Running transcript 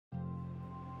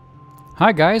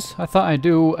Hi guys, I thought I'd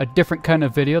do a different kind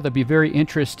of video that'd be very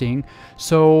interesting.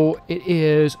 So it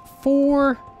is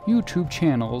 4 YouTube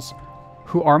channels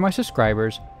who are my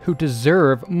subscribers who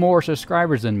deserve more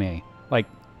subscribers than me. Like,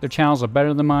 their channels are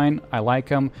better than mine, I like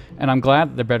them, and I'm glad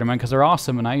that they're better than mine because they're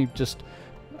awesome, and I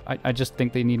just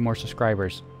think they need more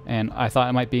subscribers. And I thought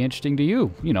it might be interesting to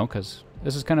you, you know, because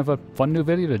this is kind of a fun new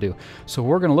video to do. So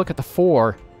we're going to look at the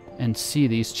 4 and see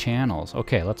these channels.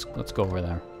 Okay, let's go over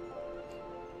there.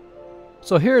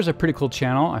 So here's a pretty cool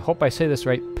channel. I hope I say this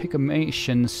right.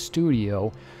 Picamation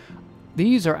Studio.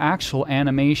 These are actual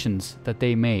animations that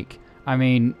they make. I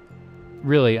mean,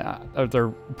 really, they're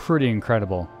pretty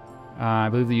incredible. I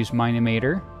believe they use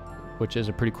Machinimas, which is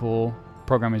a pretty cool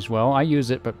program as well. I use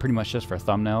it, but pretty much just for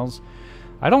thumbnails.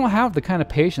 I don't have the kind of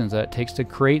patience that it takes to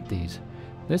create these.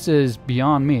 This is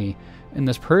beyond me, and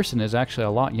this person is actually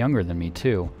a lot younger than me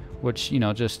too, which, you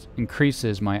know, just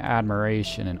increases my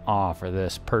admiration and awe for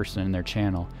this person and their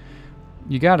channel.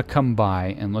 You gotta come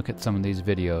by and look at some of these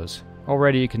videos.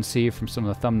 Already you can see from some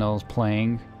of the thumbnails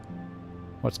playing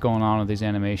what's going on with these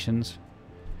animations.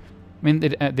 I mean,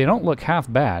 they don't look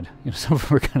half bad. You know, some of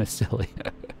them are kind of silly.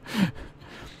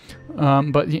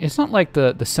 But it's not like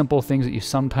the simple things that you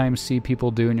sometimes see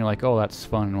people do and you're like, oh, that's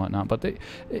fun and whatnot. But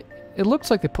it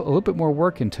looks like they put a little bit more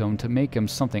work into them to make them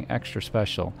something extra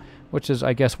special, which is,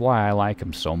 I guess, why I like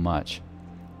them so much.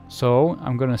 So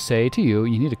I'm going to say to you,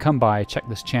 you need to come by, check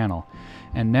this channel.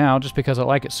 And now, just because I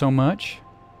like it so much,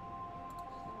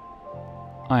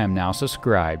 I am now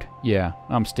subscribed. Yeah,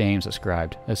 I'm staying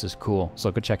subscribed. This is cool,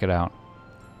 so go check it out.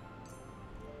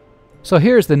 So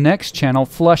here's the next channel,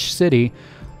 Flush City.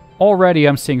 Already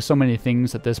I'm seeing so many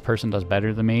things that this person does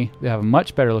better than me. They have a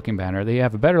much better looking banner. They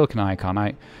have a better looking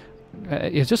icon.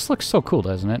 It just looks so cool,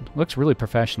 doesn't it? It looks really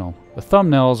professional. The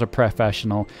thumbnails are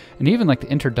professional, and even like the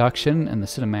introduction and the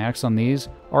cinematics on these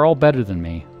are all better than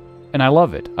me. And I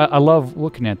love it. I love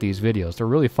looking at these videos. They're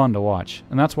really fun to watch,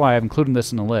 and that's why I've included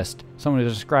this in the list. Someone to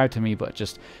subscribe to me, but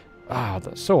just,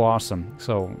 that's so awesome.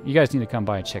 So you guys need to come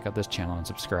by and check out this channel and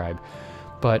subscribe.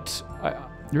 But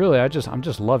really, I'm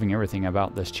just loving everything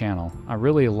about this channel. I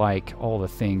really like all the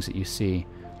things that you see.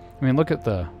 I mean, look at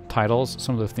the titles.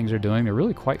 Some of the things they're doing, they're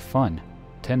really quite fun.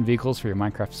 10 vehicles for your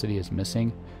Minecraft city is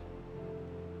missing.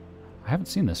 I haven't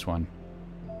seen this one.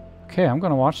 Okay, I'm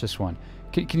going to watch this one.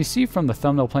 Can you see from the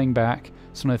thumbnail playing back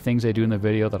some of the things they do in the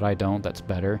video that I don't, that's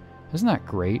better? Isn't that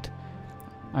great?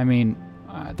 I mean,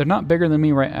 they're not bigger than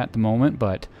me right at the moment,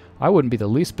 but I wouldn't be the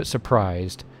least bit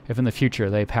surprised if in the future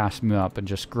they pass me up and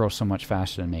just grow so much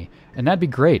faster than me. And that'd be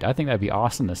great. I think that'd be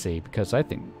awesome to see, because I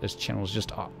think this channel is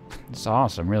just it's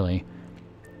awesome, really.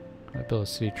 I build a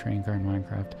city train car in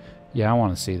Minecraft. Yeah, I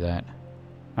want to see that.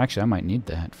 Actually, I might need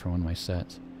that for one of my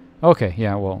sets. Okay,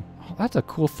 yeah, well, that's a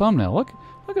cool thumbnail. Look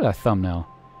at that thumbnail.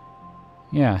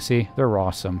 Yeah, see, they're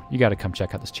awesome. You got to come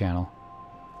check out this channel.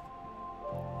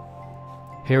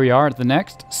 Here we are at the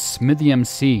next, Smithy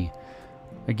MC.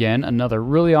 Again, another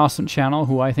really awesome channel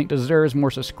who I think deserves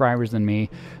more subscribers than me.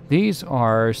 These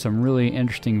are some really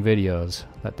interesting videos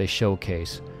that they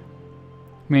showcase.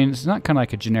 I mean, it's not kind of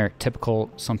like a generic, typical,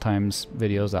 sometimes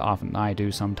videos that often I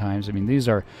do sometimes. I mean, these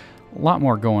are a lot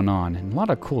more going on and a lot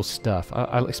of cool stuff.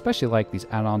 I especially like these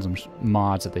add-ons and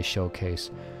mods that they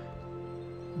showcase.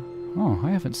 Oh,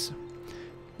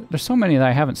 there's so many that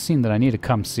I haven't seen that I need to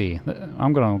come see.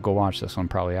 I'm going to go watch this one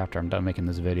probably after I'm done making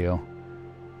this video.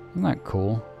 Isn't that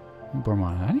cool?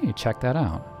 I need to check that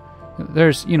out.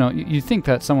 There's, you know, you think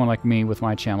that someone like me with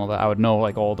my channel that I would know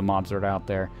like all the mods that are out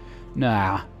there.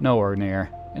 Nah, nowhere near.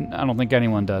 And I don't think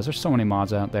anyone does. There's so many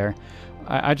mods out there.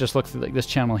 I just look through like this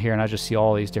channel here and I just see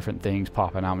all these different things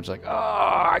popping out. I'm just like, oh,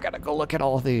 I gotta go look at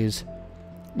all of these.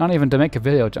 Not even to make a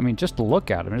video. I mean, just to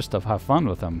look at them, just to have fun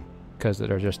with them, because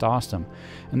they're just awesome.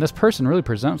 And this person really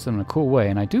presents them in a cool way.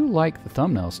 And I do like the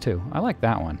thumbnails too. I like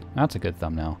that one. That's a good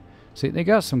thumbnail. See, they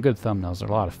got some good thumbnails. They're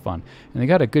a lot of fun. And they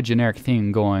got a good generic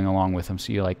theme going along with them.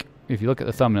 So you like, if you look at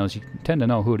the thumbnails, you tend to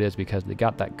know who it is because they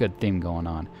got that good theme going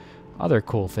on. Other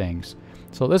cool things.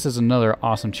 So this is another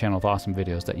awesome channel with awesome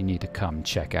videos that you need to come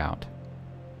check out.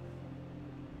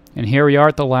 And here we are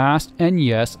at the last. And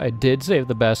yes, I did save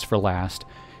the best for last.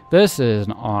 This is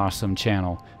an awesome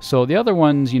channel. So the other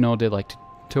ones, you know, did like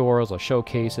tutorials or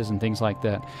showcases and things like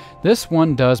that. This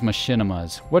one does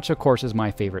Machinimas, which of course is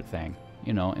my favorite thing.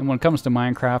 You know, and when it comes to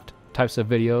Minecraft types of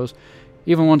videos,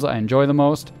 even ones that I enjoy the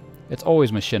most, it's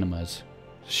always Machinimas.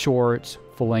 Shorts,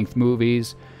 full-length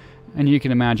movies, and you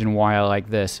can imagine why I like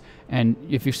this. And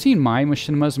if you've seen my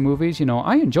Machinimas movies, you know,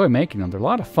 I enjoy making them. They're a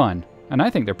lot of fun, and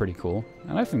I think they're pretty cool,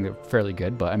 and I think they're fairly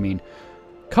good, but I mean,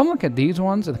 come look at these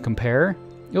ones and compare.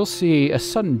 You'll see a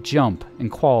sudden jump in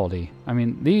quality. I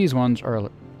mean, these ones are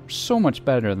so much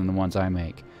better than the ones I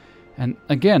make. And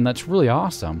again, that's really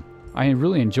awesome. I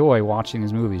really enjoy watching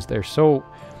these movies.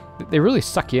 They really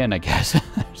suck you in, I guess.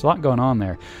 There's a lot going on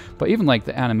there. But even like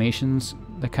the animations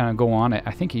that kind of go on,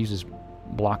 I think he uses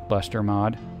Blockbuster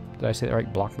mod. Did I say that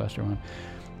right? Blockbuster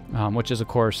mod. Which is, of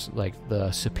course, like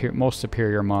the most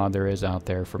superior mod there is out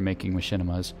there for making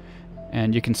Machinimas.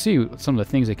 And you can see some of the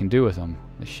things they can do with them.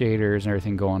 The shaders and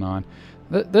everything going on.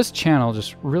 This channel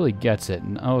just really gets it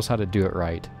and knows how to do it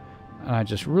right. And I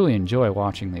just really enjoy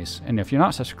watching these. And if you're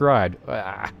not subscribed,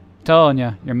 telling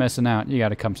you, you're missing out. You got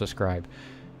to come subscribe.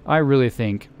 I really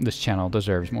think this channel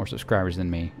deserves more subscribers than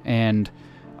me. And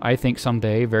I think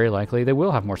someday, very likely, they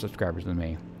will have more subscribers than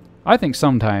me. I think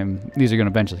sometime these are going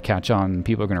to eventually catch on and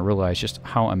people are going to realize just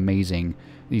how amazing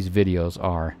these videos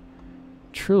are.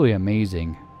 Truly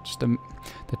amazing. Just the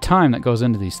time that goes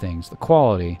into these things, the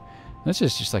quality. This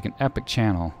is just like an epic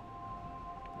channel.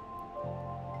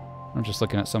 I'm just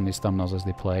looking at some of these thumbnails as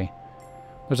they play.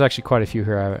 There's actually quite a few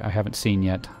here I haven't seen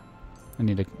yet. I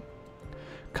need to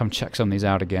come check some of these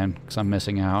out again because I'm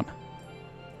missing out.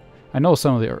 I know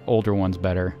some of the older ones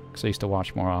better because I used to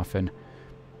watch more often.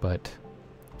 But,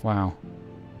 wow.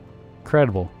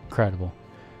 Incredible, incredible.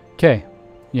 Okay,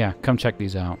 yeah, come check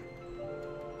these out.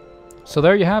 So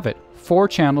there you have it. 4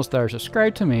 channels that are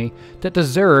subscribed to me that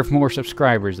deserve more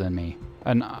subscribers than me.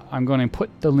 And I'm going to put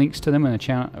the links to them in the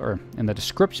channel or in the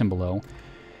description below.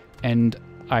 And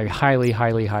I highly,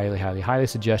 highly, highly, highly, highly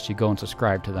suggest you go and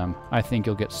subscribe to them. I think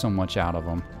you'll get so much out of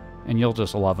them. And you'll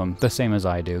just love them the same as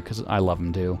I do because I love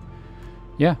them too.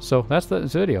 Yeah, so that's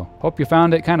this video. Hope you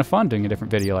found it kind of fun doing a different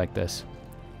video like this.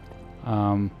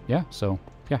 Yeah, so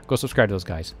yeah, go subscribe to those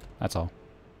guys. That's all.